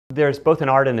There's both an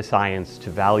art and a science to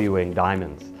valuing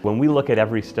diamonds. When we look at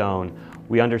every stone,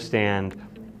 we understand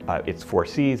its 4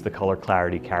 C's, the color,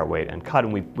 clarity, carat weight, and cut,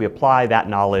 and we apply that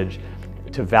knowledge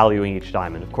to valuing each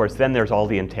diamond. Of course, then there's all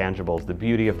the intangibles, the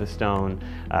beauty of the stone,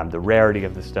 the rarity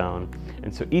of the stone,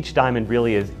 and so each diamond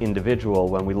really is individual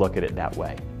when we look at it that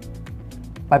way.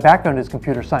 My background is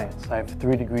computer science. I have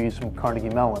 3 degrees from Carnegie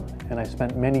Mellon, and I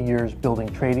spent many years building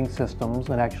trading systems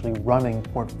and actually running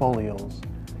portfolios.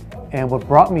 And what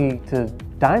brought me to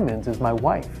diamonds is my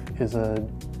wife is a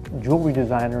jewelry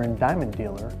designer and diamond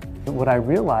dealer. What I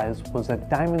realized was that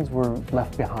diamonds were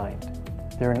left behind.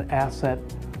 They're an asset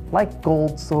like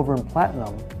gold, silver, and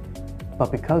platinum,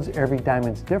 but because every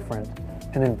diamond's different,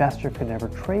 an investor could never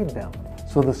trade them.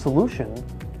 So the solution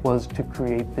was to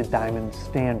create the diamond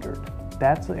standard.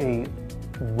 That's a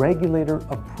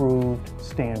regulator-approved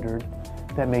standard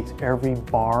that makes every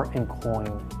bar and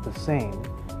coin the same.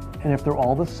 And if they're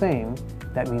all the same,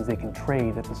 that means they can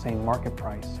trade at the same market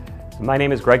price. My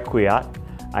name is Greg Kwiat.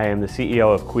 I am the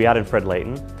CEO of Kwiat and Fred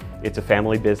Layton. It's a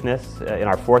family business in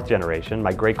our 4th generation.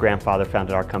 My great-grandfather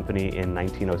founded our company in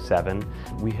 1907.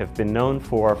 We have been known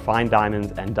for fine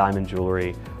diamonds and diamond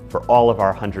jewelry for all of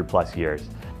our 100+ years.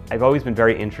 I've always been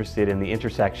very interested in the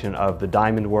intersection of the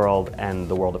diamond world and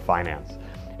the world of finance.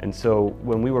 And so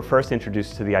when we were first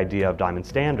introduced to the idea of Diamond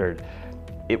Standard,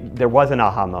 there was an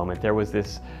aha moment. There was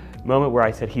this moment where I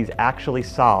said, he's actually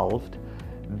solved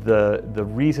the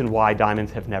reason why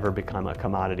diamonds have never become a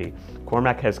commodity.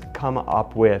 Cormac has come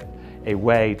up with a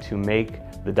way to make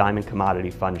the diamond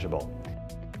commodity fungible.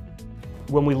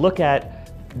 When we look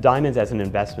at diamonds as an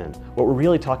investment, what we're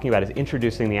really talking about is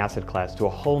introducing the asset class to a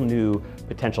whole new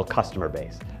potential customer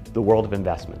base, the world of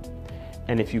investment.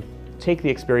 And if you take the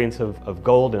experience of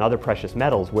gold and other precious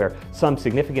metals, where some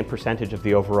significant percentage of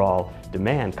the overall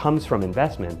demand comes from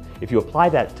investment, if you apply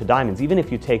that to diamonds, even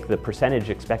if you take the percentage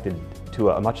expected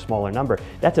to a much smaller number,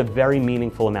 that's a very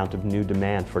meaningful amount of new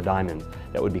demand for diamonds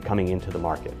that would be coming into the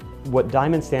market. What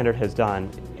Diamond Standard has done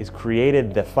is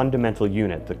created the fundamental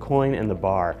unit, the coin and the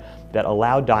bar, that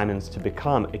allow diamonds to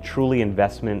become a truly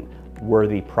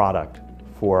investment-worthy product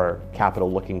for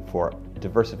capital looking for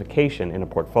diversification in a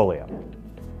portfolio.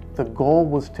 The goal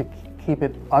was to keep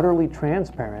it utterly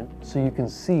transparent so you can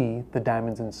see the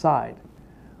diamonds inside.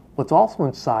 What's also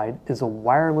inside is a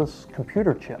wireless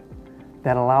computer chip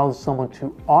that allows someone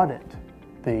to audit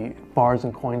the bars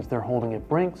and coins they're holding at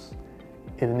Brinks.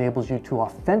 It enables you to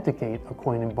authenticate a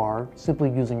coin and bar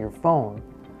simply using your phone.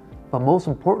 But most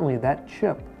importantly, that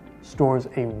chip stores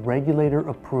a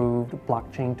regulator-approved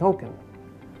blockchain token,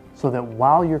 so that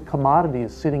while your commodity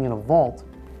is sitting in a vault,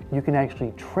 you can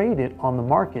actually trade it on the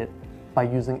market by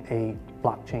using a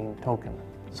blockchain token.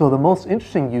 So the most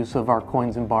interesting use of our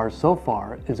coins and bars so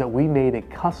far is that we made a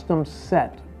custom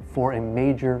set for a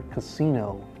major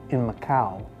casino in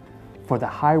Macau for the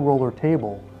high roller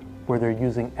table, where they're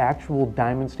using actual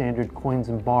Diamond Standard coins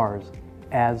and bars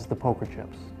as the poker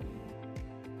chips.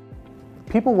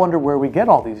 People wonder where we get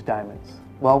all these diamonds.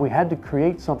 Well, we had to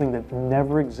create something that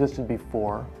never existed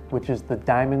before, which is the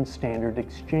Diamond Standard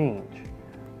Exchange.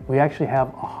 We actually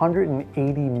have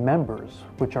 180 members,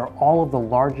 which are all of the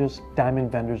largest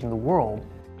diamond vendors in the world.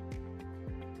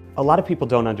 A lot of people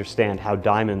don't understand how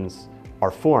diamonds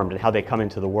are formed and how they come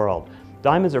into the world.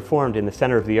 Diamonds are formed in the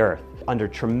center of the earth under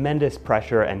tremendous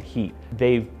pressure and heat.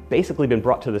 They've basically been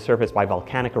brought to the surface by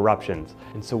volcanic eruptions.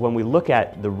 And so when we look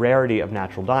at the rarity of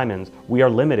natural diamonds, we are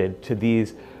limited to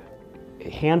these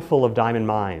handful of diamond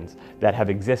mines that have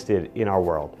existed in our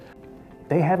world.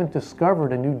 They haven't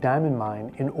discovered a new diamond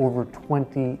mine in over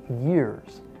 20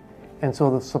 years. And so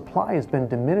the supply has been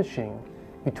diminishing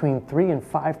between 3 and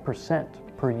 5%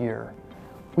 per year.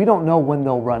 We don't know when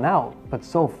they'll run out, but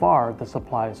so far the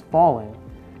supply is falling.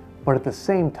 But at the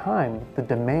same time, the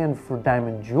demand for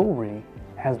diamond jewelry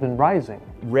has been rising.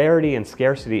 Rarity and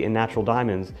scarcity in natural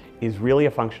diamonds is really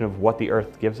a function of what the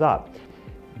earth gives up.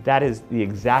 That is the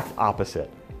exact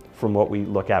opposite from what we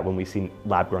look at when we see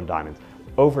lab-grown diamonds.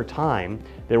 Over time,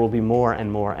 there will be more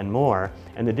and more and more,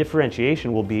 and the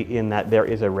differentiation will be in that there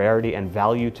is a rarity and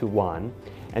value to one,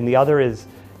 and the other is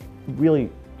really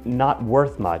not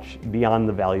worth much beyond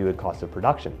the value and cost of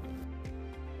production.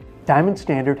 Diamond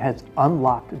Standard has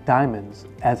unlocked diamonds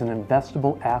as an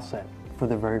investable asset for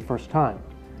the very first time.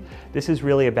 This is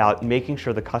really about making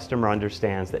sure the customer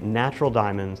understands that natural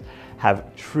diamonds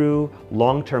have true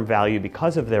long-term value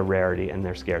because of their rarity and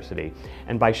their scarcity.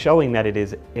 And by showing that it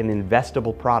is an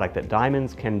investable product, that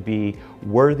diamonds can be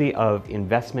worthy of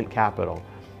investment capital,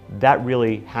 that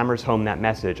really hammers home that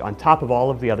message on top of all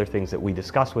of the other things that we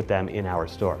discuss with them in our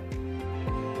store.